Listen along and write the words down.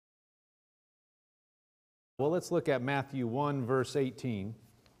Well, let's look at Matthew 1, verse 18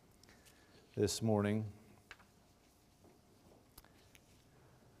 this morning.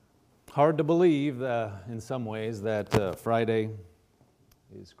 Hard to believe in some ways that Friday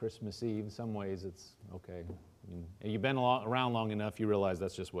is Christmas Eve. In some ways it's okay. I mean, you've been around long enough, you realize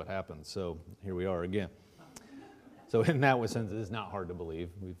that's just what happens. So here we are again. So in that sense, it's not hard to believe.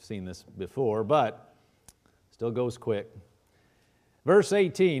 We've seen this before, but still goes quick. Verse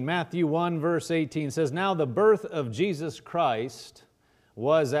 18, Matthew 1, verse 18 says, "Now the birth of Jesus Christ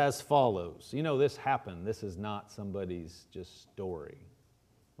was as follows." You know, this happened. This is not somebody's just story.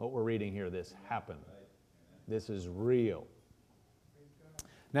 What we're reading here, this happened. This is real.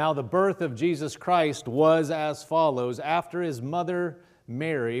 Now the birth of Jesus Christ was as follows. After his mother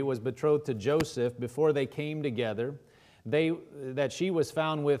Mary was betrothed to Joseph, before they came together, that she was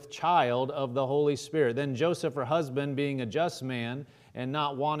found with child of the Holy Spirit. Then Joseph, her husband, being a just man and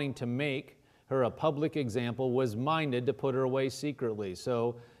not wanting to make her a public example, was minded to put her away secretly.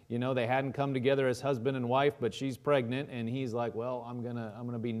 So, you know, they hadn't come together as husband and wife, but she's pregnant, and he's like, well, I'm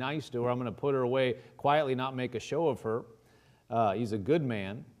gonna be nice to her. I'm gonna put her away quietly, not make a show of her. He's a good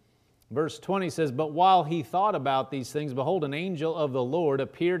man. Verse 20 says, "But while he thought about these things, behold, an angel of the Lord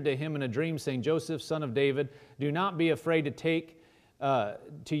appeared to him in a dream, saying, Joseph, son of David, do not be afraid to take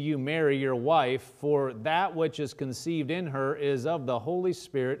to you Mary, your wife, for that which is conceived in her is of the Holy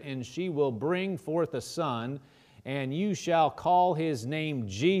Spirit, and she will bring forth a son, and you shall call his name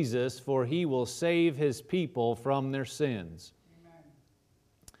Jesus, for he will save his people from their sins." Amen.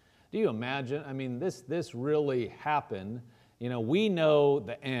 Do you imagine? I mean, this really happened. You know, we know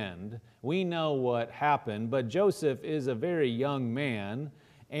the end. We know what happened, but Joseph is a very young man,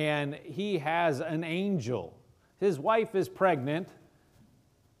 and he has an angel. His wife is pregnant.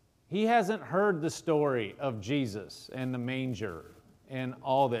 He hasn't heard the story of Jesus and the manger and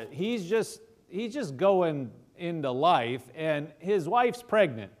all that. He's just going into life, and his wife's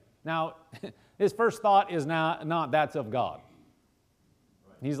pregnant. Now, his first thought is not that's of God.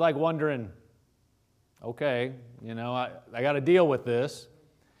 He's like wondering, okay, you know, I got to deal with this.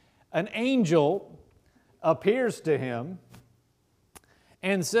 An angel appears to him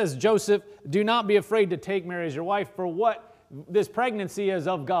and says, Joseph, do not be afraid to take Mary as your wife, for what this pregnancy is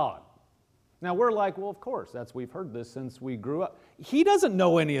of God. Now we're like, well, of course, we've heard this since we grew up. He doesn't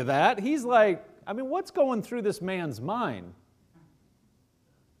know any of that. He's like, I mean, what's going through this man's mind?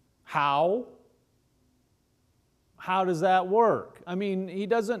 How does that work? I mean,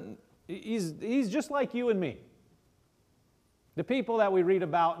 he's just like you and me. The people that we read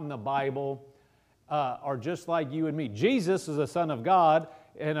about in the Bible are just like you and me. Jesus is the Son of God.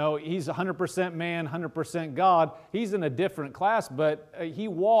 You know, he's 100% man, 100% God. He's in a different class, but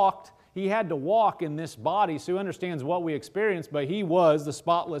he had to walk in this body, so he understands what we experience, but he was the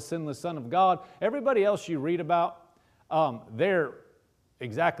spotless, sinless Son of God. Everybody else you read about, they're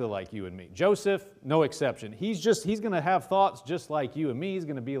exactly like you and me. Joseph, no exception. He's going to have thoughts just like you and me. He's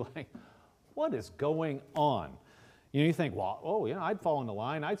going to be like, what is going on? You know, you think, well, oh, you know, I'd fall in the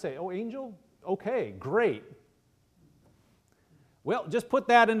line. I'd say, oh, angel? Okay, great. Well, just put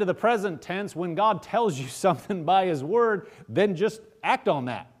that into the present tense. When God tells you something by His Word, then just act on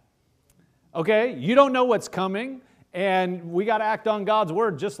that. Okay? You don't know what's coming, and we got to act on God's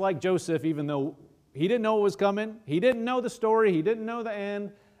Word just like Joseph, even though he didn't know what was coming. He didn't know the story. He didn't know the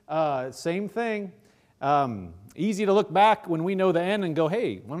end. Same thing. Easy to look back when we know the end and go,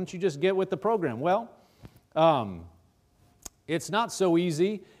 hey, why don't you just get with the program? Well, it's not so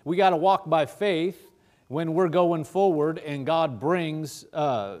easy. We got to walk by faith when we're going forward and God brings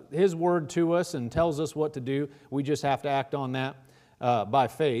His Word to us and tells us what to do. We just have to act on that by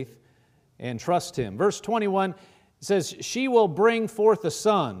faith and trust Him. Verse 21 says, "She will bring forth a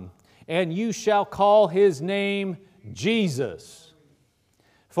son, and you shall call his name Jesus,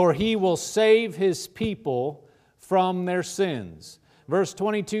 for he will save his people from their sins." Verse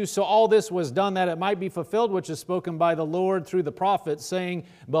 22, "So all this was done that it might be fulfilled, which is spoken by the Lord through the prophet, saying,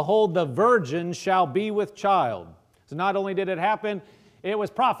 Behold, the virgin shall be with child." So not only did it happen, it was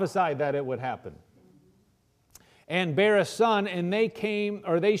prophesied that it would happen. "And bear a son, and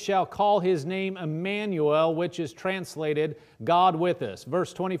they shall call his name Emmanuel," which is translated, God with us.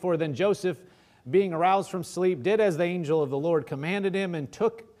 Verse 24, "Then Joseph, being aroused from sleep, did as the angel of the Lord commanded him, and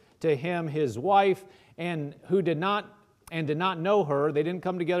took to him his wife, and did not know her." They didn't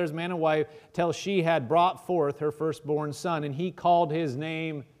come together as man and wife till she had brought forth her firstborn son, and he called his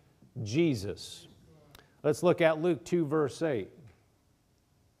name Jesus. Let's look at Luke 2, verse 8.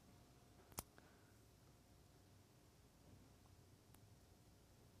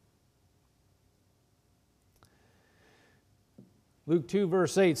 Luke 2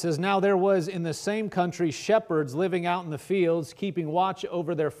 verse 8 says, "Now there was in the same country shepherds living out in the fields, keeping watch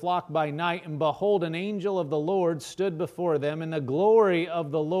over their flock by night. And behold, an angel of the Lord stood before them, and the glory of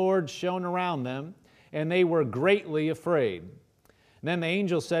the Lord shone around them, and they were greatly afraid. Then the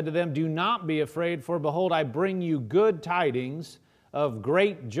angel said to them, 'Do not be afraid, for behold, I bring you good tidings of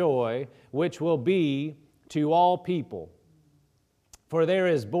great joy, which will be to all people. For there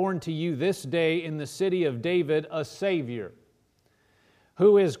is born to you this day in the city of David a Savior,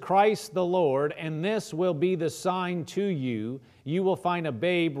 who is Christ the Lord, and this will be the sign to you. You will find a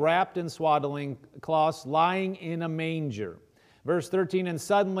babe wrapped in swaddling cloths, lying in a manger.'" Verse 13, "And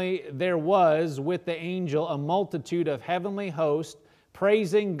suddenly there was with the angel a multitude of heavenly hosts,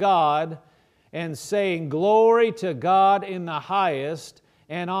 praising God and saying, 'Glory to God in the highest,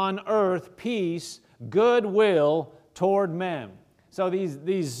 and on earth peace, goodwill toward men.'" So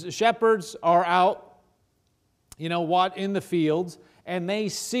these shepherds are out, in the fields, and they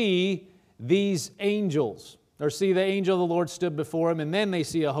see these angels, or see the angel of the Lord stood before them, and then they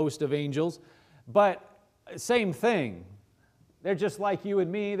see a host of angels. But same thing. They're just like you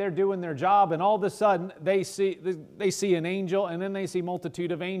and me. They're doing their job, and all of a sudden they see an angel, and then they see a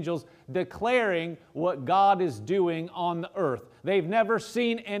multitude of angels declaring what God is doing on the earth. They've never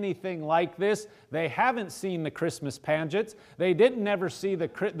seen anything like this. They haven't seen the Christmas pageants. They didn't never see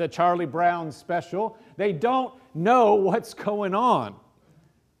the Charlie Brown special. They don't know what's going on.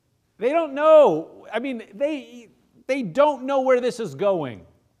 They don't know. I mean, they don't know where this is going.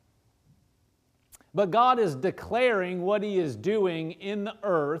 But God is declaring what He is doing in the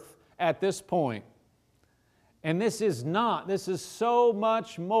earth at this point. And this is so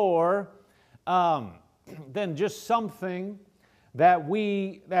much more than just something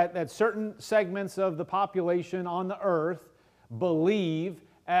that certain segments of the population on the earth believe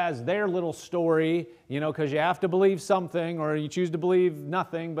as their little story, because you have to believe something, or you choose to believe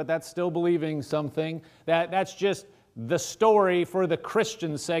nothing, but that's still believing something. That's just the story for the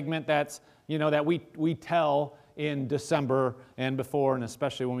Christian segment that we tell in December and before, and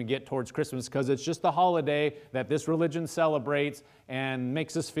especially when we get towards Christmas, because it's just the holiday that this religion celebrates and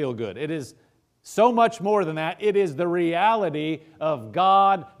makes us feel good. It is so much more than that. It is the reality of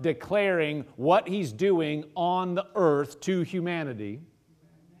God declaring what He's doing on the earth to humanity.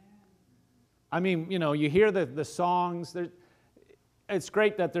 I mean, you hear the songs. It's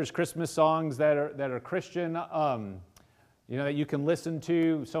great that there's Christmas songs that are Christian, that you can listen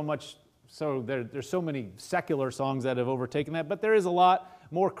to so much. So there's so many secular songs that have overtaken that, but there is a lot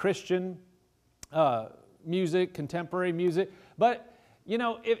more Christian music, contemporary music. But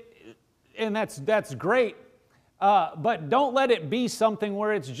and that's great. But don't let it be something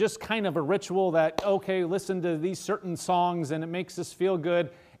where it's just kind of a ritual that, okay, listen to these certain songs and it makes us feel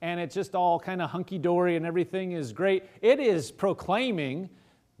good, and it's just all kind of hunky-dory and everything is great. It is proclaiming,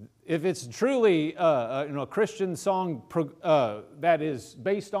 if it's truly a Christian song that is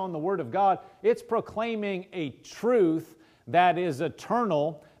based on the Word of God, it's proclaiming a truth that is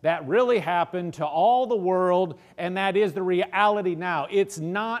eternal, that really happened to all the world, and that is the reality now. It's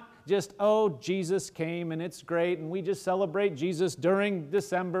not just, Jesus came and it's great, and we just celebrate Jesus during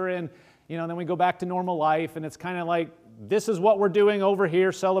December, and then we go back to normal life, and it's kind of like, this is what we're doing over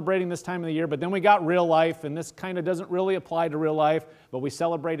here, celebrating this time of the year, but then we got real life, and this kind of doesn't really apply to real life, but we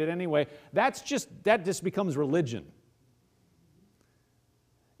celebrate it anyway. That just becomes religion.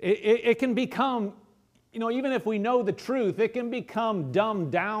 It can become, even if we know the truth, it can become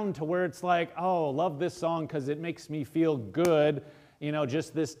dumbed down to where it's like, love this song because it makes me feel good,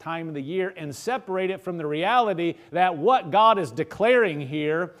 just this time of the year, and separate it from the reality that what God is declaring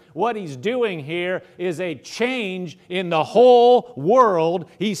here, what He's doing here, is a change in the whole world.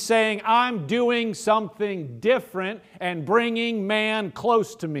 He's saying, I'm doing something different and bringing man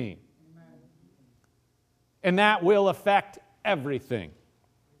close to me. Amen. And that will affect everything.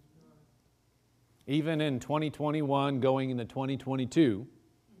 Even in 2021, going into 2022,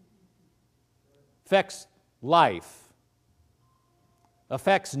 affects life.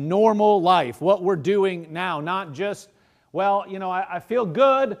 Affects normal life, what we're doing now, not just, I feel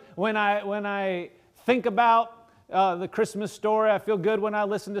good when I think about the Christmas story. I feel good when I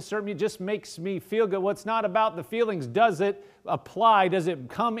listen to certain, it just makes me feel good. Well, it's not about the feelings. Does it apply? Does it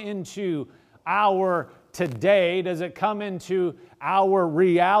come into our today? Does it come into our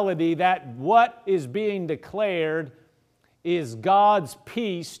reality that what is being declared is God's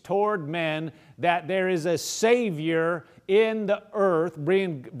peace toward men, that there is a Savior in the earth,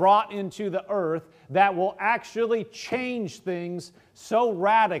 being brought into the earth, that will actually change things so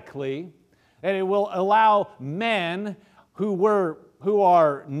radically that it will allow men who were who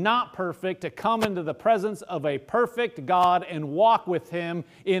are not perfect to come into the presence of a perfect God and walk with Him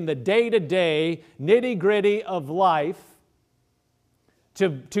in the day-to-day nitty-gritty of life,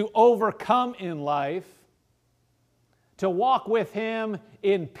 to overcome in life, to walk with Him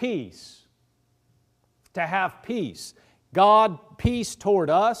in peace, to have peace. God, peace toward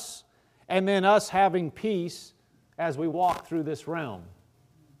us, and then us having peace as we walk through this realm.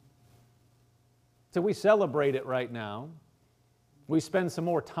 So we celebrate it right now. We spend some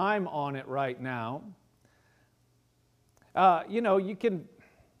more time on it right now. You can,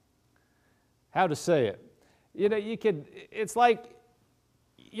 how to say it? It's like,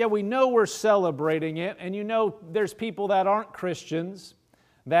 yeah, we know we're celebrating it, and there's people that aren't Christians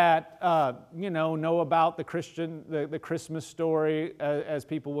that, know about the Christmas story, as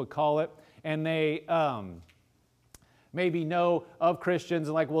people would call it, and they maybe know of Christians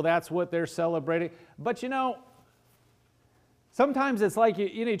and like, well, that's what they're celebrating. But sometimes it's like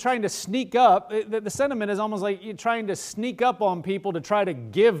you're trying to sneak up. The sentiment is almost like you're trying to sneak up on people to try to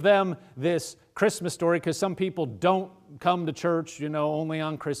give them this Christmas story, because some people don't come to church, only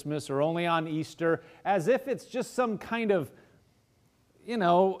on Christmas or only on Easter, as if it's just some kind of,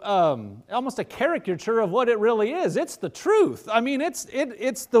 almost a caricature of what it really is. It's the truth. I mean, it's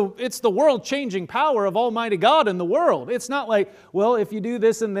the world-changing power of Almighty God in the world. It's not like, well, if you do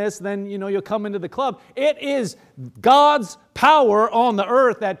this and this, then you'll come into the club. It is God's power on the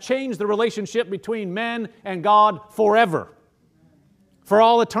earth that changed the relationship between men and God forever, for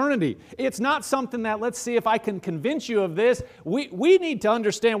all eternity. It's not something that, let's see if I can convince you of this. We need to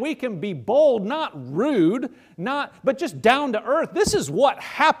understand we can be bold, not rude, but just down to earth. This is what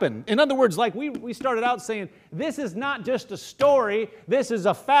happened. In other words, like we started out saying, this is not just a story. This is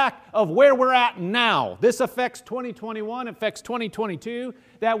a fact of where we're at now. This affects 2021, affects 2022,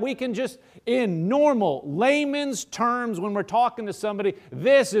 that we can just, in normal layman's terms, when we're talking to somebody,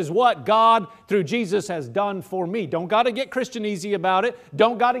 this is what God through Jesus has done for me. Don't got to get Christianese about it.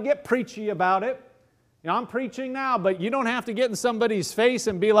 Don't got to get preachy about it. I'm preaching now, but you don't have to get in somebody's face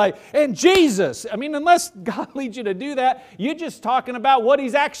and be like, and Jesus. I mean, unless God leads you to do that, you're just talking about what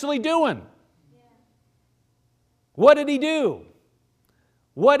He's actually doing. What did He do?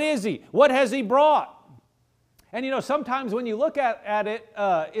 What is He? What has He brought? And sometimes when you look at it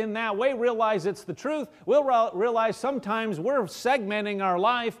in that way, realize it's the truth, we'll realize sometimes we're segmenting our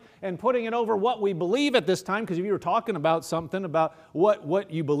life and putting it over what we believe at this time, because if you were talking about something about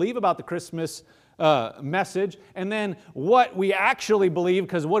what you believe about the Christmas message, and then what we actually believe,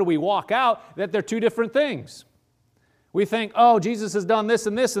 because what do we walk out, that they're two different things. We think, oh, Jesus has done this,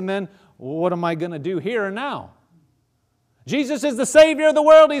 and then what am I going to do here and now? Jesus is the Savior of the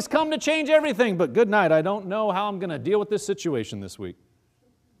world. He's come to change everything. But good night, I don't know how I'm going to deal with this situation this week.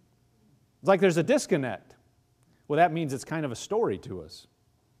 It's like there's a disconnect. Well, that means it's kind of a story to us.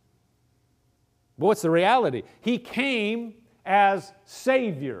 But what's the reality? He came as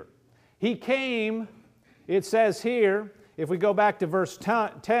Savior. He came, it says here, if we go back to verse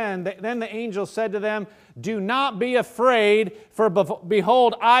 10, then the angel said to them, do not be afraid, for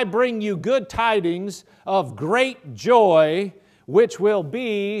behold, I bring you good tidings of great joy, which will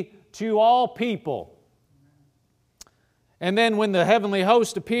be to all people. And then when the heavenly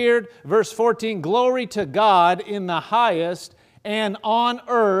host appeared, verse 14, glory to God in the highest, and on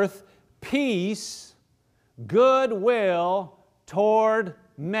earth peace, goodwill toward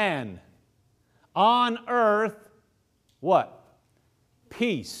men. On earth, what?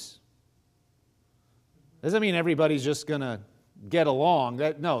 Peace. Doesn't mean everybody's just going to get along.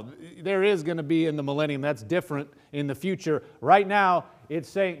 No, there is going to be in the millennium. That's different in the future. Right now, it's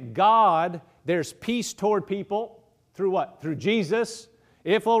saying God, there's peace toward people through what? Through Jesus,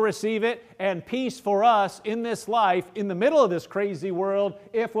 if we'll receive it, and peace for us in this life, in the middle of this crazy world,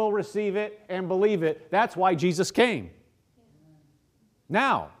 if we'll receive it and believe it. That's why Jesus came.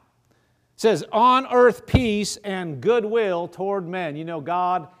 Now, it says, on earth peace and goodwill toward men.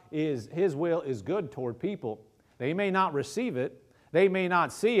 God His will is good toward people. They may not receive it. They may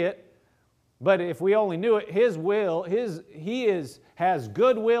not see it. But if we only knew it, His will, He has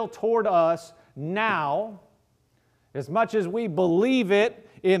goodwill toward us now. As much as we believe it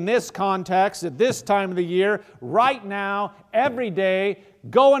in this context, at this time of the year, right now, every day,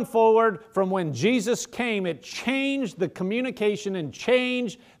 going forward from when Jesus came, it changed the communication and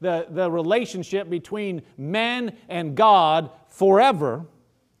changed the relationship between men and God forever.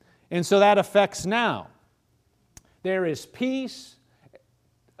 And so that affects now. There is peace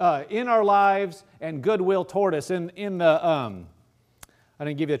in our lives and goodwill toward us. In the, I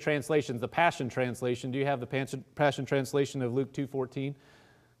didn't give you the translations, the Passion Translation. Do you have the Passion Translation of Luke 2:14?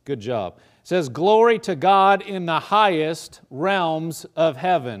 Good job. It says, glory to God in the highest realms of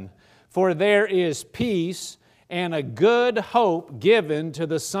heaven, for there is peace and a good hope given to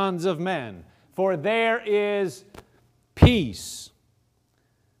the sons of men. For there is peace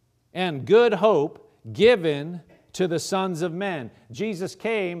and good hope given to the sons of men. Jesus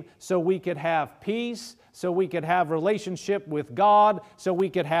came so we could have peace, so we could have relationship with God, so we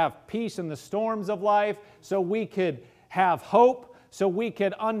could have peace in the storms of life, so we could have hope, so we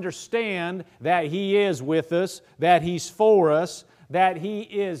could understand that He is with us, that He's for us, that He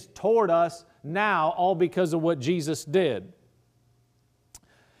is toward us now, all because of what Jesus did.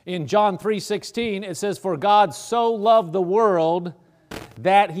 In John 3:16, it says, for God so loved the world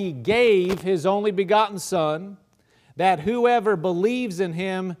that He gave His only begotten Son, that whoever believes in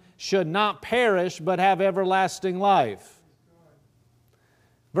Him should not perish but have everlasting life.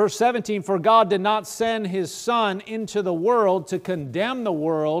 Verse 17, for God did not send His Son into the world to condemn the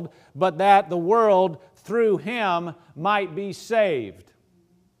world, but that the world through Him might be saved.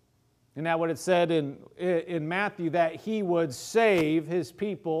 Isn't that what it said in Matthew? That He would save His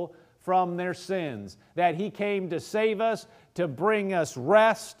people from their sins. That He came to save us, to bring us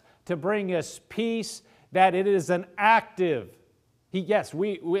rest, to bring us peace. That it is an active.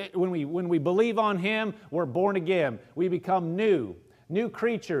 When we believe on Him, we're born again. We become new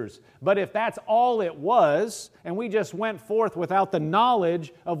creatures. But if that's all it was, and we just went forth without the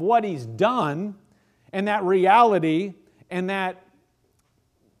knowledge of what He's done, and that reality, and that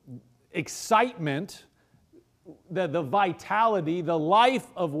excitement, the vitality, the life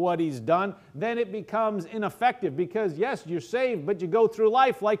of what He's done, then it becomes ineffective. Because yes, you're saved, but you go through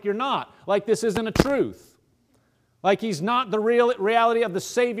life like you're not. Like this isn't a truth. Like He's not the real reality of the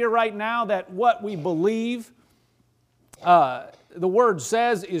Savior right now, that what we believe the Word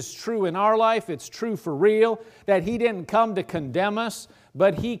says is true in our life. It's true for real. That He didn't come to condemn us,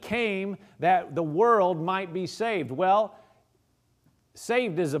 but He came that the world might be saved. Well,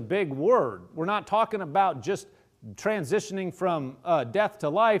 saved is a big word. We're not talking about just transitioning from death to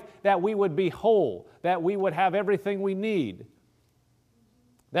life, that we would be whole, that we would have everything we need,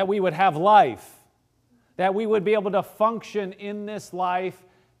 that we would have life, that we would be able to function in this life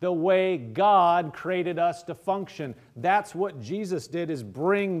the way God created us to function. That's what Jesus did, is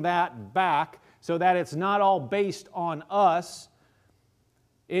bring that back so that it's not all based on us.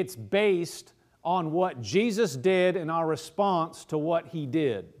 It's based on what Jesus did and our response to what He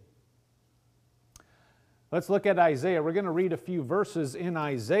did. Let's look at Isaiah. We're going to read a few verses in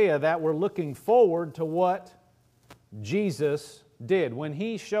Isaiah that we're looking forward to what Jesus did. When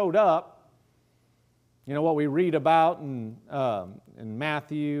He showed up, you know what we read about in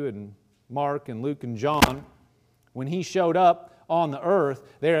Matthew and Mark and Luke and John, when He showed up on the earth,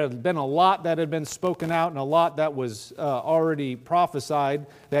 there had been a lot that had been spoken out and a lot that was already prophesied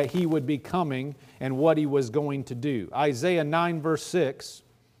that He would be coming and what He was going to do. Isaiah 9 verse 6.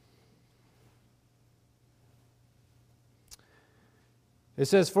 It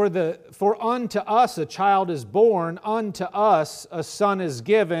says, For unto us a child is born, unto us a son is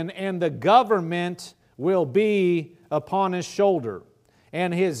given, and the government will be upon His shoulder.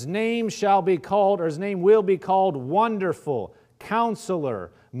 And His name shall be called, or His name will be called Wonderful,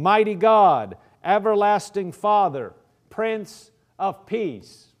 Counselor, Mighty God, Everlasting Father, Prince of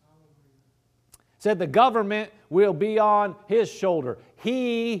Peace. It said the government will be on His shoulder.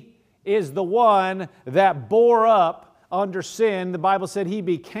 He is the one that bore up under sin. The Bible said He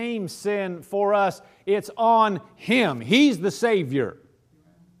became sin for us. It's on Him. He's the Savior.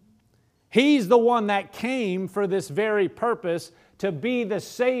 He's the one that came for this very purpose, to be the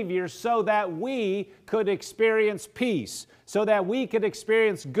Savior so that we could experience peace, so that we could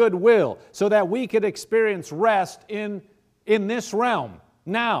experience goodwill, so that we could experience rest in this realm.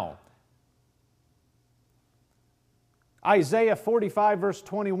 Now, Isaiah 45 verse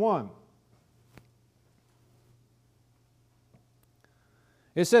 21.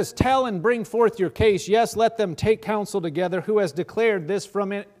 It says, Tell and bring forth your case. Yes, let them take counsel together. Who has declared this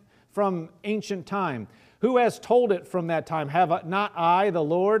from ancient time? Who has told it from that time? Have not I, the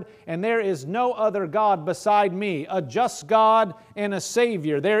Lord? And there is no other God beside me, a just God and a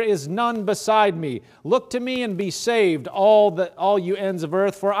Savior. There is none beside me. Look to me and be saved, all you ends of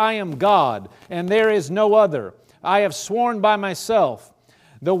earth, for I am God, and there is no other. I have sworn by myself.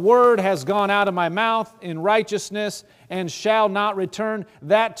 The word has gone out of my mouth in righteousness, and shall not return,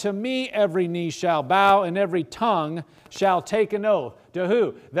 that to me every knee shall bow, and every tongue shall take an oath. To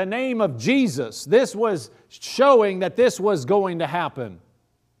who? The name of Jesus. This was showing that this was going to happen.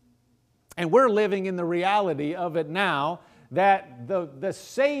 And we're living in the reality of it now, that the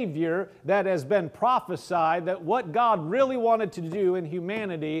Savior that has been prophesied, that what God really wanted to do in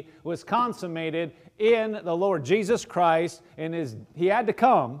humanity was consummated in the Lord Jesus Christ, and He had to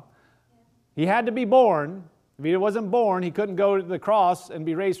come. He had to be born. If He wasn't born, He couldn't go to the cross and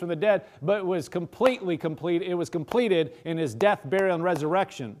be raised from the dead, but it was completely complete. It was completed in His death, burial, and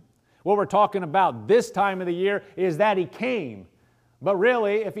resurrection. What we're talking about this time of the year is that He came. But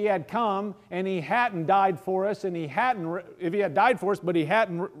really, if He had come and He hadn't died for us, and if He had died for us, but He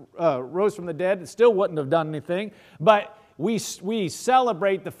hadn't rose from the dead, it still wouldn't have done anything. But we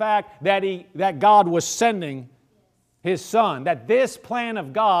celebrate the fact that God was sending His Son, that this plan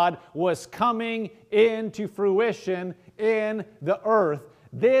of God was coming into fruition in the earth.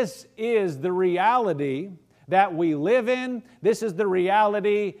 This is the reality that we live in. This is the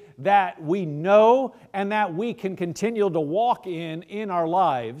reality that we know and that we can continue to walk in our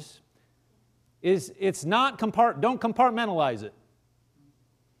lives. It's not don't compartmentalize it.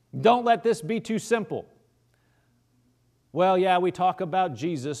 Don't let this be too simple. Well, yeah, we talk about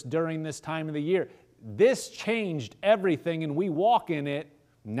Jesus during this time of the year. This changed everything, and we walk in it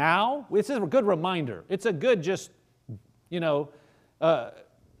now. This is a good reminder. It's a good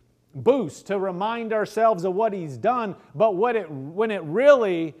boost to remind ourselves of what He's done. But when it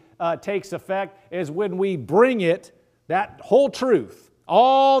really takes effect is when we bring it, that whole truth,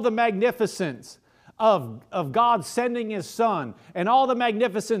 all the magnificence of God sending His Son, and all the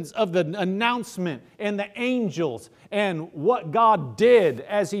magnificence of the announcement and the angels, and what God did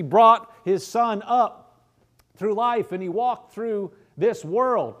as He brought His Son up through life, and He walked through this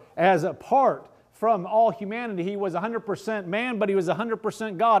world as a part from all humanity. He was 100% man, but He was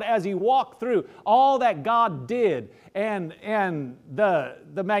 100% God. As He walked through all that God did, and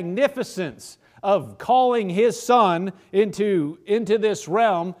the magnificence of calling His Son into this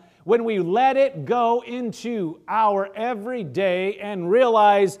realm, when we let it go into our everyday and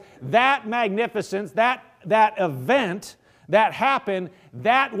realize that magnificence, that event that happened,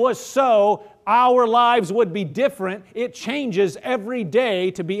 that was so our lives would be different. It changes every day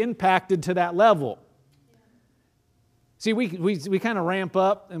to be impacted to that level. See, we kind of ramp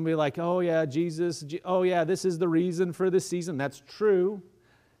up and we're like, oh yeah, Jesus, oh yeah, this is the reason for this season. That's true.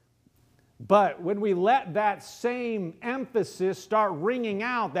 But when we let that same emphasis start ringing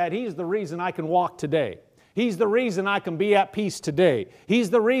out that He's the reason I can walk today. He's the reason I can be at peace today. He's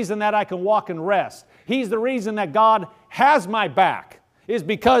the reason that I can walk and rest. He's the reason that God has my back, is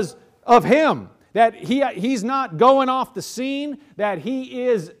because of Him. That He's not going off the scene, that He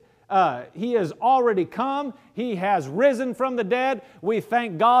has already come. He has risen from the dead. We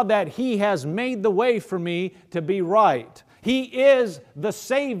thank God that He has made the way for me to be right. He is the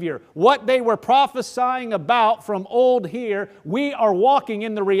Savior. What they were prophesying about from old here, we are walking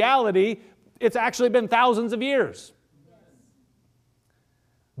in the reality. It's actually been thousands of years.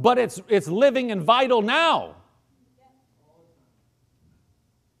 But it's living and vital now.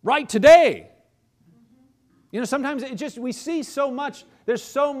 Right today. Sometimes we see so much, there's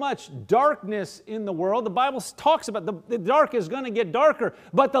so much darkness in the world. The Bible talks about the dark is going to get darker,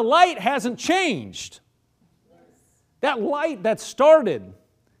 but the light hasn't changed. That light that started,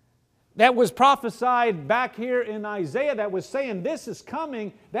 that was prophesied back here in Isaiah, that was saying this is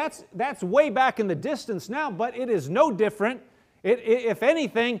coming, that's way back in the distance now, but it is no different. If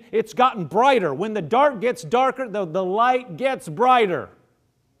anything, it's gotten brighter. When the dark gets darker, the light gets brighter.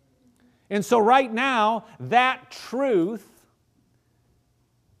 And so right now, that truth,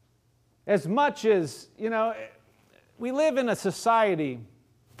 as much as, we live in a society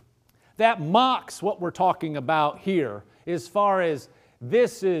that mocks what we're talking about here, as far as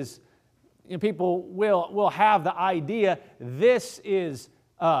this is, people will have the idea this is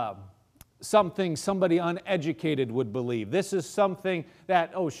something somebody uneducated would believe. This is something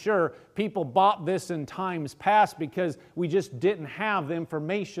that, oh sure, people bought this in times past because we just didn't have the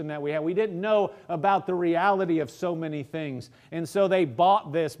information that we had. We didn't know about the reality of so many things. And so they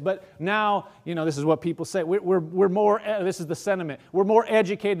bought this. But now, this is what people say. We're more, this is the sentiment, we're more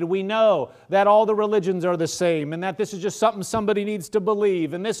educated. We know that all the religions are the same and that this is just something somebody needs to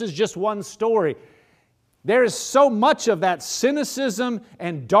believe. And this is just one story. There is so much of that cynicism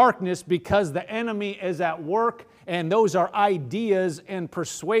and darkness because the enemy is at work, and those are ideas and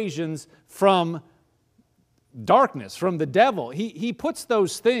persuasions from darkness, from the devil. He puts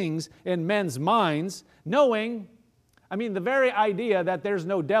those things in men's minds, knowing, the very idea that there's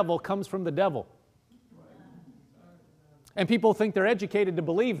no devil comes from the devil. And people think they're educated to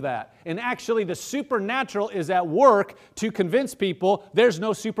believe that. And actually the supernatural is at work to convince people there's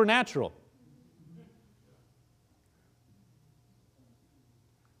no supernatural.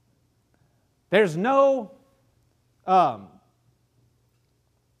 There's no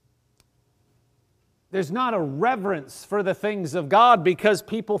there's not a reverence for the things of God because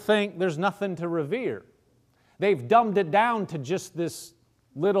people think there's nothing to revere. They've dumbed it down to just this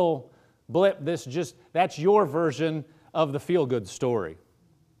little blip, that's your version of the feel-good story.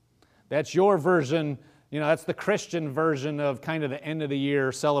 That's your version, that's the Christian version of kind of the end of the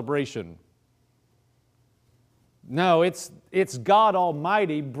year celebration. No, it's God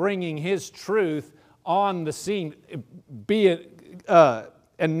Almighty bringing His truth on the scene,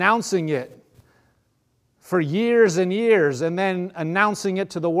 announcing it for years and years, and then announcing it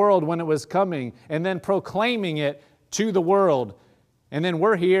to the world when it was coming, and then proclaiming it to the world. And then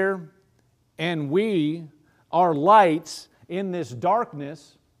we're here, and we are lights in this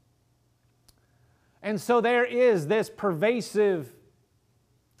darkness. And so there is this pervasive,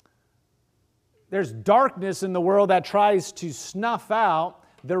 there's darkness in the world that tries to snuff out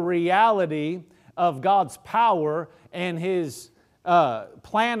the reality of God's power and His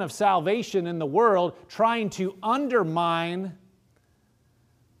plan of salvation in the world, trying to undermine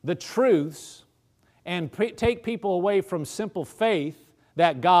the truths and take people away from simple faith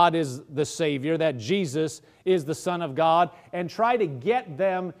that God is the Savior, that Jesus is the Son of God, and try to get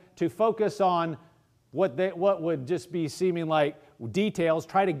them to focus on what would just be seeming like details,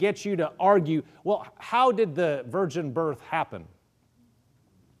 try to get you to argue, well, how did the virgin birth happen?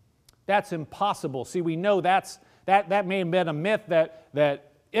 That's impossible. See, we know that may have been a myth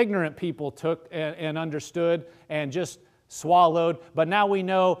that ignorant people took and understood and just swallowed, but now we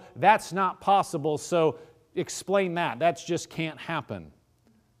know that's not possible, so explain that. That just can't happen.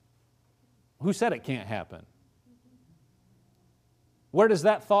 Who said it can't happen? Where does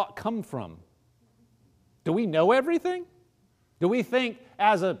that thought come from? Do we know everything? Do we think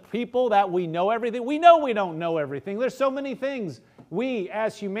as a people that we know everything? We know we don't know everything. There's so many things we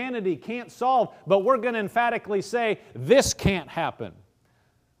as humanity can't solve, but we're going to emphatically say this can't happen.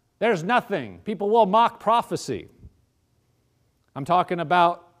 There's nothing. People will mock prophecy. I'm talking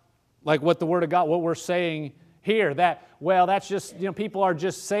about like what the Word of God, what we're saying here, that's just, people are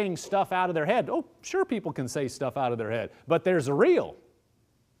just saying stuff out of their head. Oh, sure, people can say stuff out of their head, but there's a real.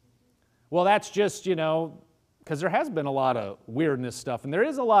 Well, that's just, because there has been a lot of weirdness stuff, and there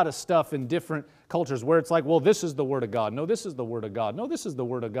is a lot of stuff in different cultures where it's like, well, this is the Word of God. No, this is the Word of God. No, this is the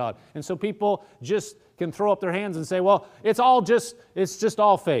Word of God. And so people just can throw up their hands and say, well, it's just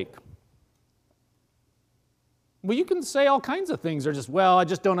all fake. Well, you can say all kinds of things are just, well, I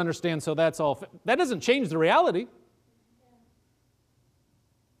just don't understand, so that's all. That doesn't change the reality.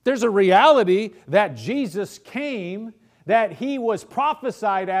 There's a reality that Jesus came, that He was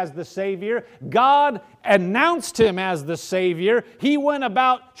prophesied as the Savior. God announced Him as the Savior. He went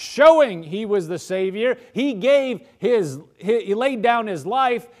about showing He was the Savior. He laid down His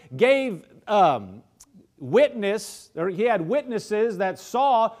life, gave witness, or He had witnesses that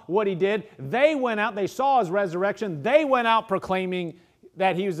saw what He did. They went out, they saw His resurrection. They went out proclaiming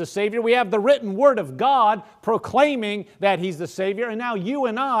that He was the Savior. We have the written Word of God proclaiming that He's the Savior. And now you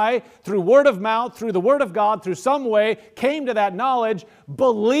and I, through word of mouth, through the Word of God, through some way, came to that knowledge,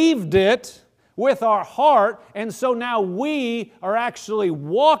 believed it with our heart, and so now we are actually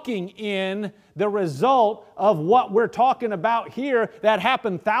walking in the result of what we're talking about here that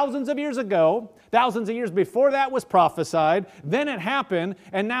happened thousands of years ago, thousands of years before that was prophesied, then it happened,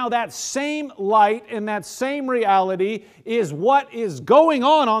 and now that same light and that same reality is what is going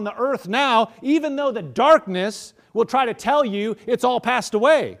on the earth now, even though the darkness will try to tell you it's all passed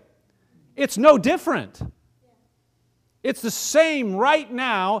away. It's no different. It's the same right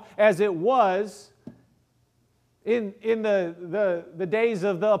now as it was in the days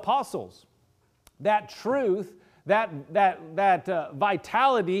of the apostles. That truth, that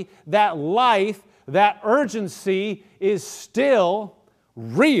vitality, that life, that urgency is still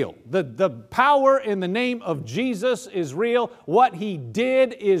real. The power in the name of Jesus is real. What He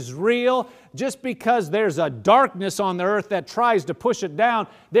did is real. Just because there's a darkness on the earth that tries to push it down,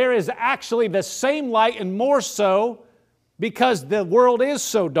 there is actually the same light and more so, because the world is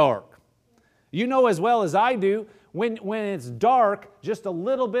so dark. You know as well as I do, when it's dark, just a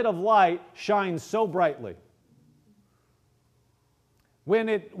little bit of light shines so brightly. When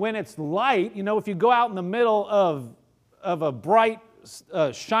it's light, if you go out in the middle of a bright,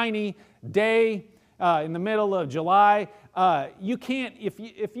 shiny day in the middle of July, you can't,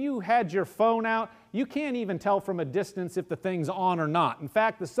 if you had your phone out, you can't even tell from a distance if the thing's on or not. In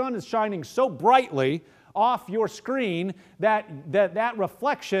fact, the sun is shining so brightly off your screen that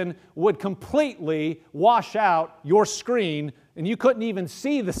reflection would completely wash out your screen, and you couldn't even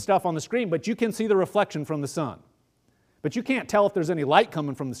see the stuff on the screen, but you can see the reflection from the sun. But you can't tell if there's any light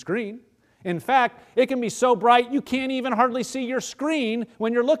coming from the screen. In fact, it can be so bright you can't even hardly see your screen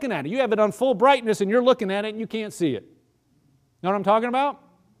when you're looking at it. You have it on full brightness and you're looking at it and you can't see it. Know what I'm talking about?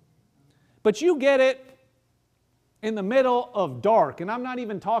 But you get it in the middle of dark, and I'm not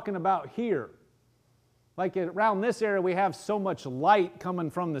even talking about here. Like around this area, we have so much light coming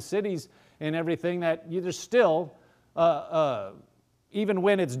from the cities and everything that there's still, even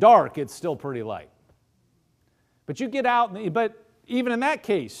when it's dark, it's still pretty light. But you get out, but even in that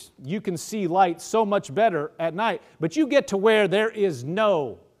case, you can see light so much better at night. But you get to where there is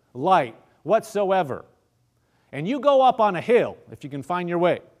no light whatsoever. And you go up on a hill, if you can find your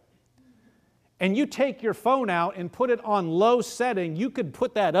way, and you take your phone out and put it on low setting, you could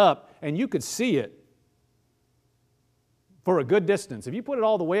put that up and you could see it for a good distance. If you put it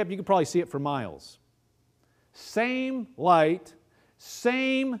all the way up, you could probably see it for miles. Same light,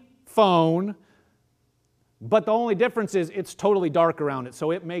 same phone, but the only difference is it's totally dark around it, so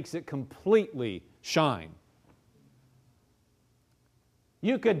it makes it completely shine.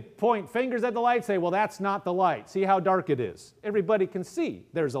 You could point fingers at the light and say, well, that's not the light. See how dark it is. Everybody can see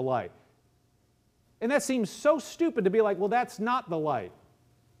there's a light. And that seems so stupid to be like, well, that's not the light.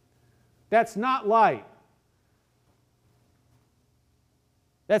 That's not light.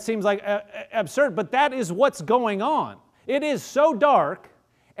 That seems like absurd, but that is what's going on. It is so dark,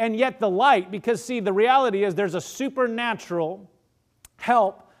 and yet the light, because see, the reality is there's a supernatural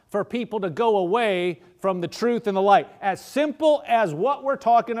help for people to go away from the truth and the light. As simple as what we're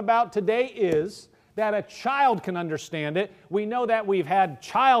talking about today is, that a child can understand it. We know that we've had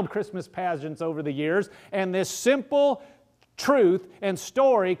child Christmas pageants over the years, and this simple truth and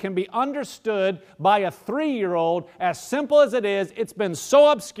story can be understood by a 3-year-old. As simple as it is, it's been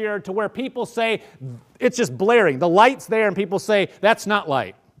so obscured to where people say, it's just blaring. The light's there, and people say, that's not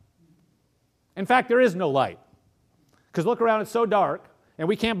light. In fact, there is no light. Because look around, it's so dark, and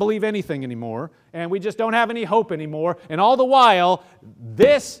we can't believe anything anymore, and we just don't have any hope anymore, and all the while,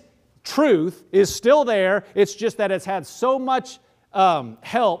 this truth is still there. It's just that it's had so much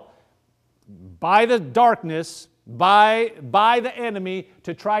help by the darkness, by the enemy,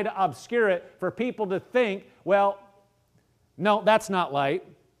 to try to obscure it, for people to think, well, no, that's not light.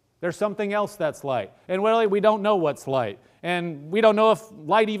 There's something else that's light. And really, we don't know what's light. And we don't know if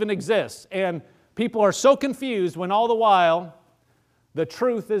light even exists. And people are so confused when all the while the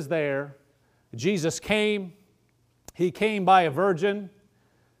truth is there. Jesus came. He came by a virgin.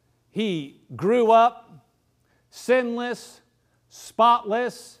 He grew up sinless,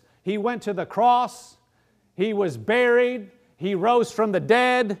 spotless. He went to the cross. He was buried. He rose from the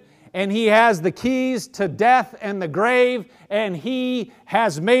dead. And He has the keys to death and the grave. And He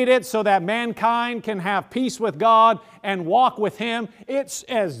has made it so that mankind can have peace with God and walk with Him. It's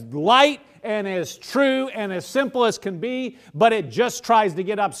as light and as true and as simple as can be, but it just tries to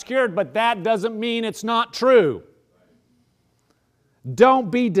get obscured. But that doesn't mean it's not true. Don't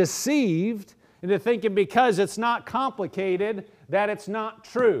be deceived into thinking because it's not complicated that it's not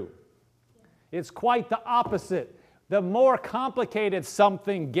true. It's quite the opposite. The more complicated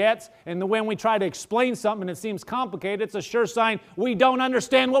something gets, and when we try to explain something and it seems complicated, it's a sure sign we don't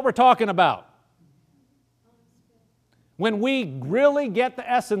understand what we're talking about. When we really get the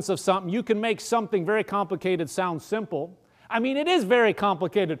essence of something, you can make something very complicated sound simple. I mean, it is very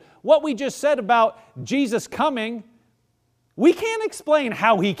complicated. What we just said about Jesus coming, we can't explain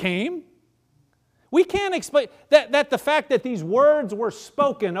how He came. We can't explain that the fact that these words were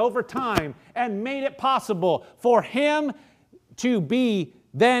spoken over time and made it possible for Him to be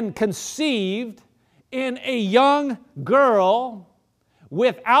then conceived in a young girl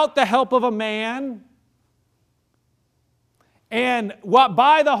without the help of a man and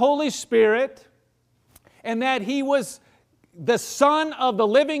by the Holy Spirit, and that He was the Son of the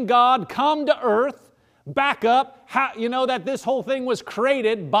living God come to earth, back up, that this whole thing was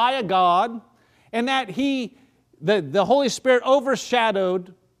created by a God, and that the Holy Spirit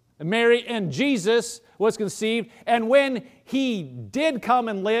overshadowed Mary, and Jesus was conceived. And when He did come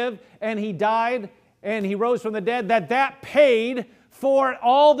and live, and He died, and He rose from the dead, that paid for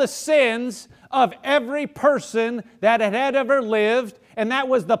all the sins of every person that had ever lived, and that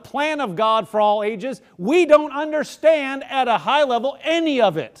was the plan of God for all ages. We don't understand at a high level any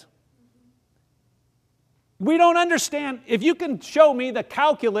of it. We don't understand. If you can show me the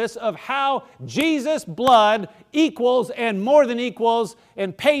calculus of how Jesus' blood equals and more than equals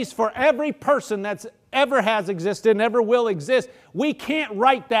and pays for every person that's ever has existed and ever will exist, we can't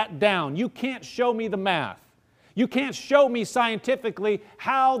write that down. You can't show me the math. You can't show me scientifically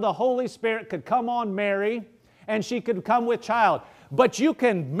how the Holy Spirit could come on Mary and she could come with child. but you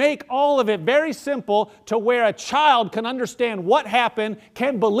can make all of it very simple to where a child can understand what happened,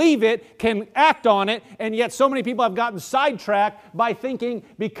 can believe it, can act on it, and yet so many people have gotten sidetracked by thinking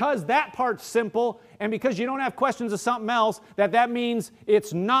because that part's simple and because you don't have questions of something else, that means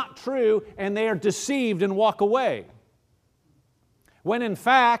it's not true, and they are deceived and walk away. When in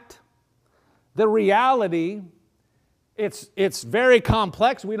fact, the reality, it's very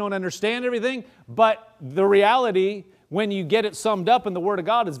complex. We don't understand everything, but the reality, when you get it summed up in the Word of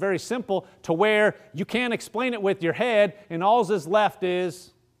God, is very simple to where you can't explain it with your head, and all that's left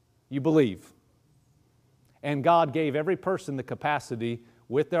is you believe. And God gave every person the capacity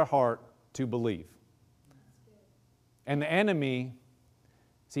with their heart to believe. And the enemy,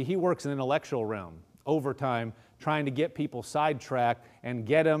 see, he works in the intellectual realm over time, trying to get people sidetracked and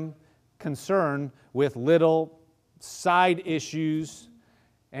get them concerned with little side issues,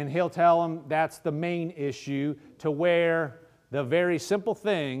 and he'll tell them that's the main issue, to where the very simple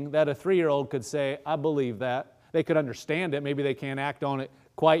thing that a 3-year-old could say, I believe that. They could understand it. Maybe they can't act on it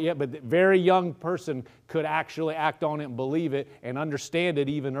quite yet, but a very young person could actually act on it and believe it and understand it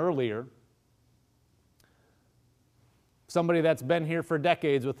even earlier. Somebody that's been here for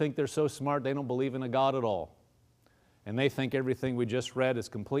decades would think they're so smart they don't believe in a God at all. And they think everything we just read is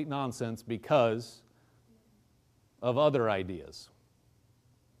complete nonsense because of other ideas.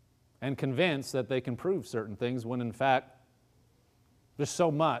 And convinced that they can prove certain things when in fact there's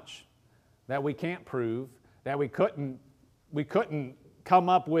so much that we can't prove, that we couldn't come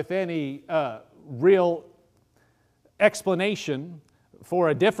up with any real explanation for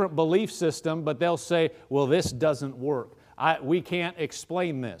a different belief system, but they'll say, well, this doesn't work. We can't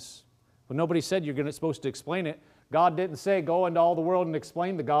explain this. Well, nobody said you're supposed to explain it. God didn't say go into all the world and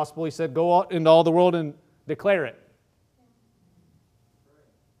explain the gospel. He said go out into all the world and declare it.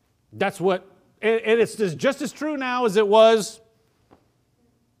 That's what, it's just as true now as it was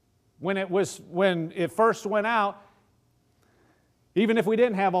when it first went out. Even if we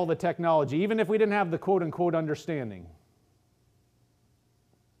didn't have all the technology, even if we didn't have the quote-unquote understanding.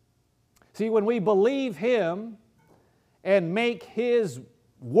 See, when we believe Him and make His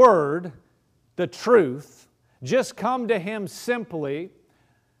Word the truth, just come to Him simply,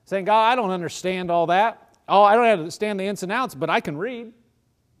 saying, God, I don't understand all that. Oh, I don't understand the ins and outs, but I can read.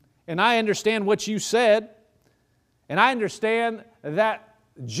 And I understand what you said. And I understand that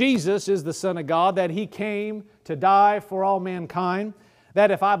Jesus is the Son of God, that He came to die for all mankind,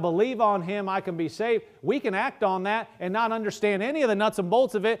 that if I believe on Him, I can be saved. We can act on that and not understand any of the nuts and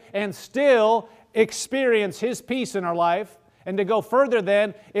bolts of it and still experience His peace in our life. And to go further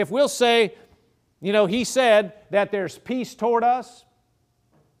then, if we'll say, you know, He said that there's peace toward us.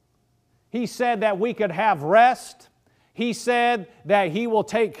 He said that we could have rest. He said that He will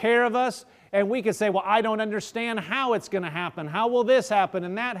take care of us. And we could say, well, I don't understand how it's going to happen. How will this happen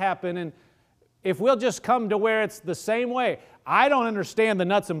and that happen? And if we'll just come to where it's the same way, I don't understand the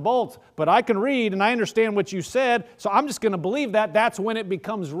nuts and bolts, but I can read and I understand what you said, so I'm just going to believe that. That's when it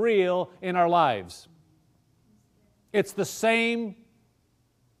becomes real in our lives. It's the same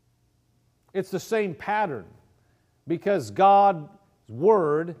pattern, because God's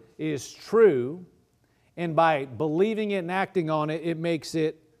Word is true, and by believing it and acting on it, it makes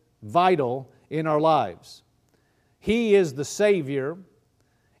it vital in our lives. He is the Savior,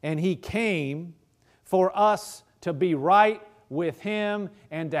 and He came for us to be right with Him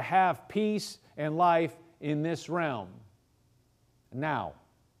and to have peace and life in this realm. Now,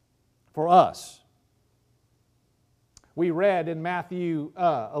 for us, we read in Matthew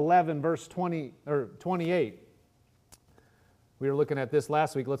 11, verse 20 or 28. We were looking at this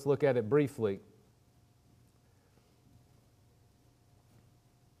last week. Let's look at it briefly.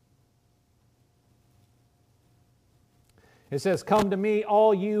 It says, "Come to me,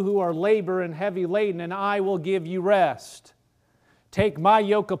 all you who are labor and heavy laden, and I will give you rest. Take my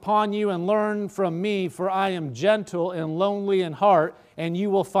yoke upon you and learn from me, for I am gentle and lowly in heart, and you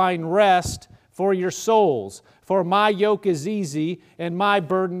will find rest for your souls. For my yoke is easy and my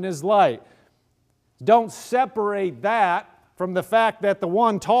burden is light." Don't separate that from the fact that the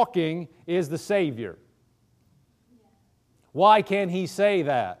one talking is the Savior. Why can He say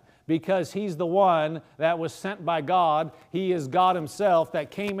that? Because He's the one that was sent by God. He is God Himself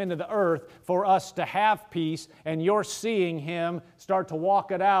that came into the earth for us to have peace, and you're seeing Him start to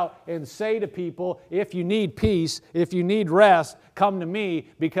walk it out and say to people, if you need peace, if you need rest, come to me,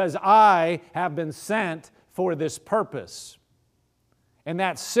 because I have been sent for this purpose. And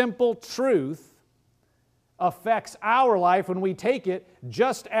that simple truth affects our life when we take it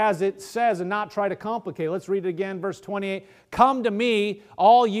just as it says and not try to complicate it. Let's read it again, verse 28. Come to me,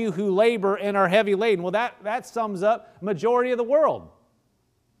 all you who labor and are heavy laden. Well, that sums up majority of the world.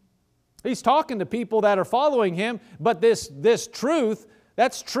 He's talking to people that are following Him, but this truth,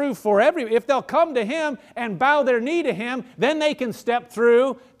 that's true for everyone. If they'll come to Him and bow their knee to Him, then they can step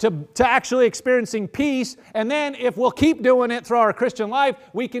through to actually experiencing peace. And then if we'll keep doing it through our Christian life,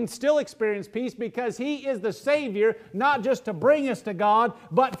 we can still experience peace because He is the Savior, not just to bring us to God,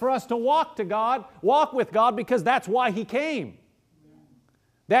 but for us to walk with God, because that's why He came.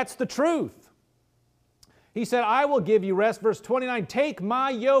 That's the truth. He said, I will give you rest. Verse 29, take my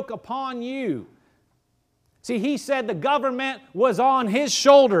yoke upon you. See, He said the government was on His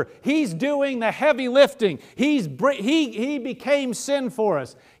shoulder. He's doing the heavy lifting. He became sin for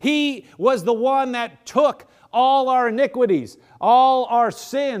us. He was the one that took all our iniquities, all our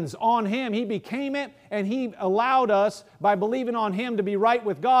sins on Him. He became it, and He allowed us, by believing on Him, to be right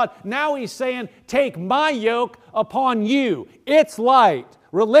with God. Now He's saying, take my yoke upon you. It's light.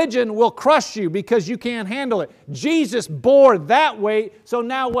 Religion will crush you because you can't handle it. Jesus bore that weight, so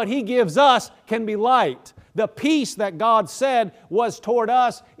now what He gives us can be light. The peace that God said was toward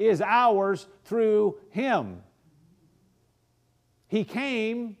us is ours through Him. He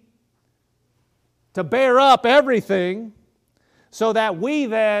came to bear up everything so that we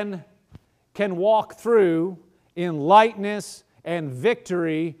then can walk through in lightness and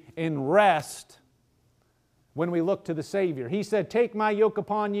victory and rest when we look to the Savior. He said, take my yoke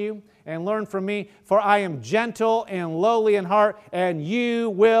upon you and learn from me, for I am gentle and lowly in heart, and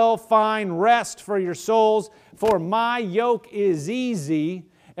you will find rest for your souls. For my yoke is easy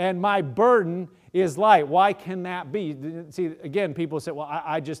and my burden is light. Why can that be? See, again, people say, well,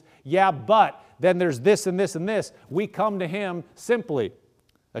 but then there's this and this and this. We come to Him simply.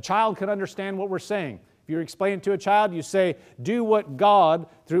 A child can understand what we're saying. If you're explaining to a child, you say, do what God,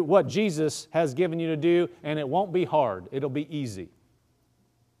 through what Jesus has given you to do, and it won't be hard. It'll be easy.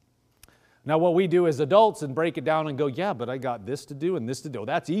 Now, what we do as adults and break it down and go, yeah, but I got this to do and this to do. Oh,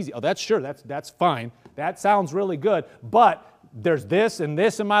 that's easy. Oh, that's sure. That's fine. That sounds really good. But there's this and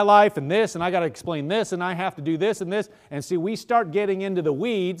this in my life and this, and I got to explain this, and I have to do this and this. And see, we start getting into the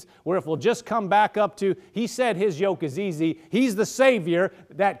weeds where if we'll just come back up to, He said His yoke is easy. He's the Savior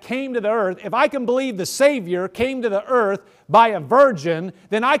that came to the earth. If I can believe the Savior came to the earth by a virgin,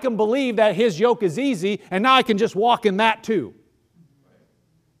 then I can believe that His yoke is easy, and now I can just walk in that too.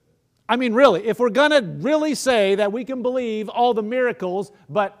 I mean, really, if we're going to really say that we can believe all the miracles,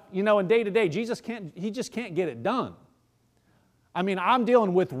 but, in day to day, He just can't get it done. I mean, I'm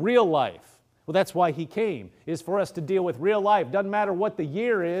dealing with real life. Well, that's why He came, is for us to deal with real life. Doesn't matter what the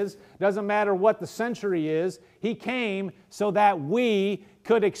year is, doesn't matter what the century is. He came so that we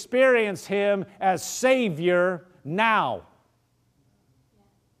could experience Him as Savior now.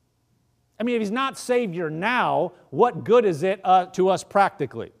 I mean, if He's not Savior now, what good is it to us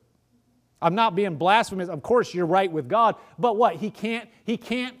practically? I'm not being blasphemous. Of course, you're right with God. But what? He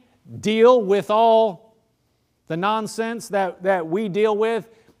can't deal with all the nonsense that we deal with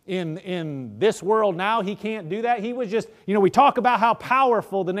in this world now. He can't do that. He was just, we talk about how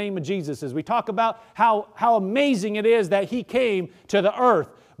powerful the name of Jesus is. We talk about how amazing it is that He came to the earth.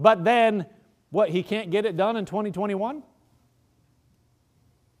 But then, what? He can't get it done in 2021?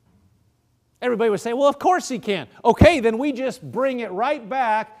 Everybody would say, well, of course He can. Okay, then we just bring it right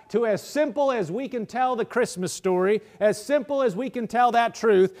back to as simple as we can tell the Christmas story, as simple as we can tell that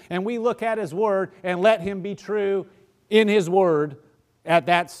truth, and we look at His Word and let Him be true in His Word at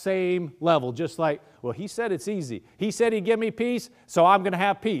that same level. Just like, well, He said it's easy. He said He'd give me peace, so I'm going to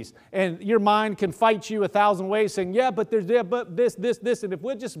have peace. And your mind can fight you 1,000 ways saying, yeah, but there's but this. And if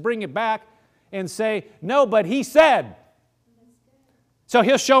we'll just bring it back and say, no, but He said. So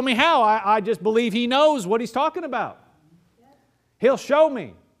He'll show me how. I just believe He knows what He's talking about. He'll show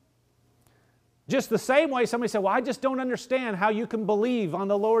me. Just the same way somebody said, well, I just don't understand how you can believe on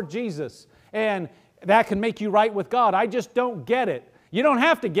the Lord Jesus and that can make you right with God. I just don't get it. You don't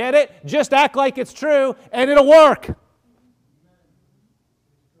have to get it. Just act like it's true and it'll work.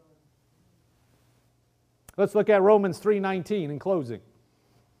 Let's look at Romans 3:19 in closing.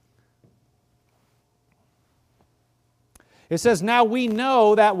 It says, now we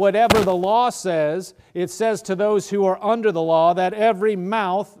know that whatever the law says, it says to those who are under the law, that every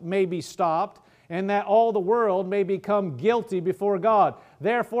mouth may be stopped, and that all the world may become guilty before God.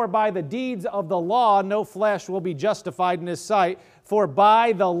 Therefore, by the deeds of the law, no flesh will be justified in His sight, for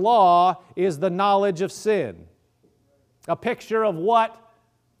by the law is the knowledge of sin. A picture of what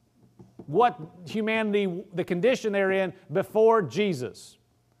humanity, the condition they're in before Jesus.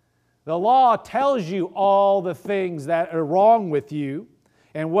 The law tells you all the things that are wrong with you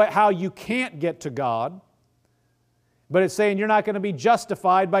and how you can't get to God. But it's saying you're not going to be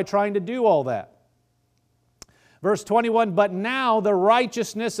justified by trying to do all that. Verse 21, but now the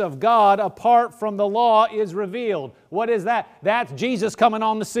righteousness of God apart from the law is revealed. What is that? That's Jesus coming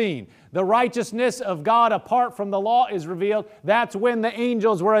on the scene. The righteousness of God apart from the law is revealed. That's when the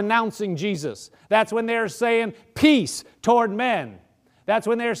angels were announcing Jesus. That's when they're saying peace toward men. That's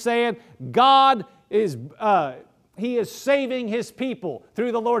when they're saying God is... He is saving His people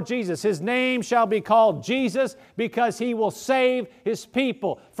through the Lord Jesus. His name shall be called Jesus because He will save His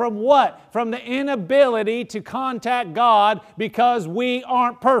people. From what? From the inability to contact God because we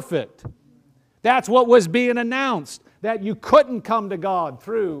aren't perfect. That's what was being announced, that you couldn't come to God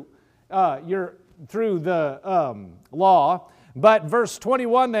through the law. But verse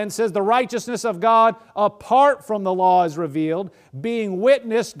 21 then says, the righteousness of God apart from the law is revealed, being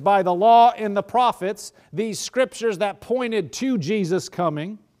witnessed by the law and the prophets, these scriptures that pointed to Jesus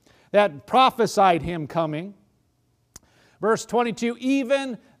coming, that prophesied Him coming. Verse 22,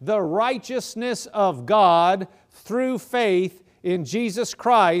 even the righteousness of God through faith in Jesus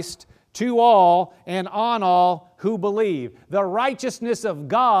Christ to all and on all who believe. The righteousness of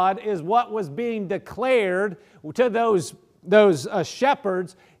God is what was being declared to those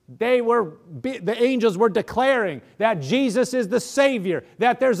shepherds. The angels were declaring that Jesus is the Savior,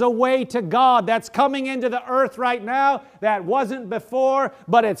 that there's a way to God that's coming into the earth right now that wasn't before,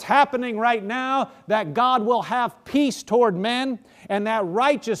 but it's happening right now, that God will have peace toward men, and that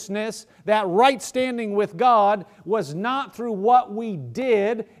righteousness, that right standing with God was not through what we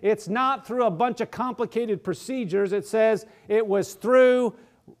did. It's not through a bunch of complicated procedures. It says it was through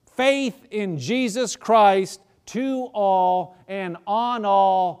faith in Jesus Christ to all and on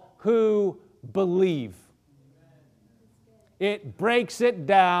all who believe. It breaks it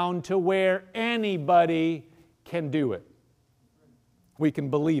down to where anybody can do it. We can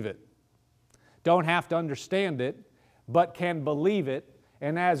believe it. Don't have to understand it, but can believe it.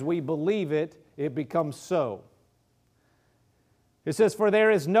 And as we believe it, it becomes so. It says, for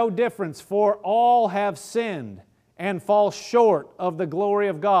there is no difference, for all have sinned and fall short of the glory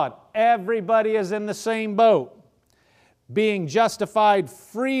of God. Everybody is in the same boat, being justified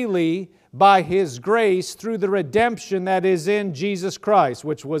freely by His grace through the redemption that is in Jesus Christ,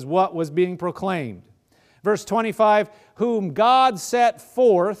 which was what was being proclaimed. Verse 25, whom God set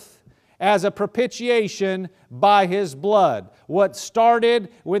forth as a propitiation by His blood. What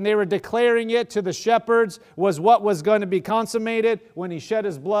started when they were declaring it to the shepherds was what was going to be consummated when He shed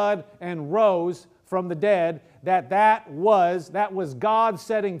His blood and rose from the dead. That was God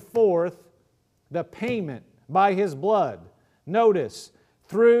setting forth the payment by His blood. Notice,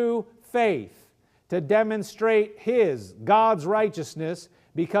 through faith, to demonstrate God's righteousness,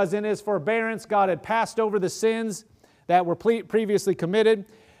 because in His forbearance God had passed over the sins that were previously committed.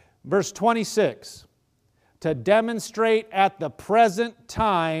 Verse 26, to demonstrate at the present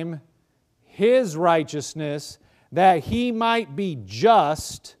time His righteousness, that He might be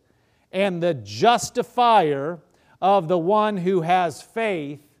just and the justifier of the one who has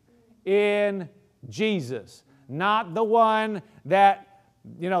faith in Jesus. Not the one that,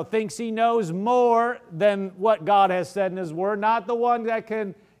 thinks he knows more than what God has said in His Word. Not the one that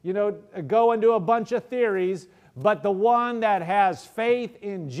can, go into a bunch of theories, but the one that has faith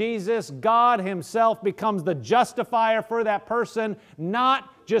in Jesus. God Himself becomes the justifier for that person,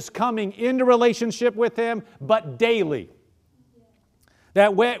 not just coming into relationship with Him, but daily.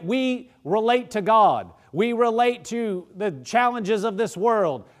 That we relate to God. We relate to the challenges of this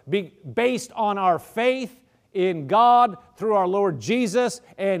world based on our faith in God through our Lord Jesus,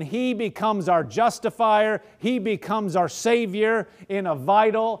 and He becomes our justifier. He becomes our Savior in a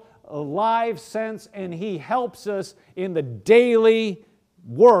vital, alive sense, and He helps us in the daily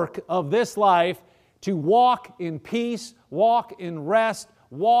work of this life to walk in peace, walk in rest,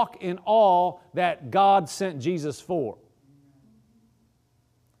 walk in all that God sent Jesus for.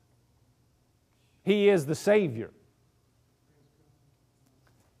 He is the Savior.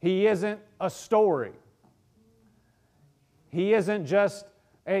 He isn't a story. He isn't just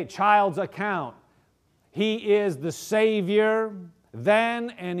a child's account. He is the Savior then,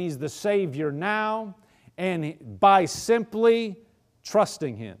 and He's the Savior now, and by simply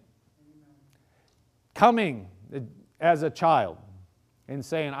trusting Him. Coming as a child and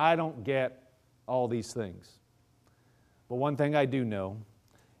saying, I don't get all these things. But one thing I do know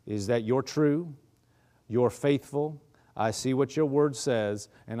is that you're true, you're faithful, I see what your word says,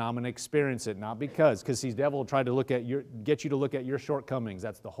 and I'm going to experience it, not because the devil will try to get you to look at your shortcomings.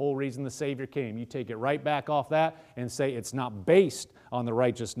 That's the whole reason the Savior came. You take it right back off that and say it's not based on the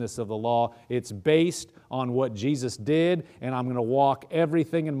righteousness of the law. It's based on what Jesus did, and I'm going to walk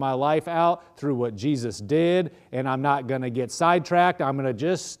everything in my life out through what Jesus did, and I'm not going to get sidetracked. I'm going to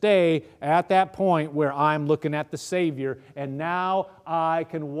just stay at that point where I'm looking at the Savior, and now I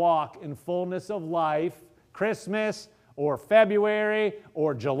can walk in fullness of life, Christmas, or February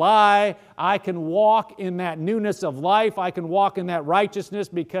or July. I can walk in that newness of life. I can walk in that righteousness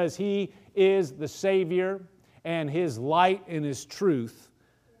because He is the Savior, and His light and His truth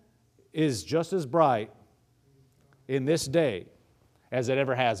is just as bright in this day as it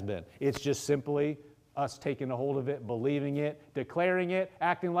ever has been. It's just simply us taking a hold of it, believing it, declaring it,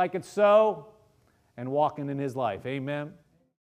 acting like it's so, and walking in His life. Amen.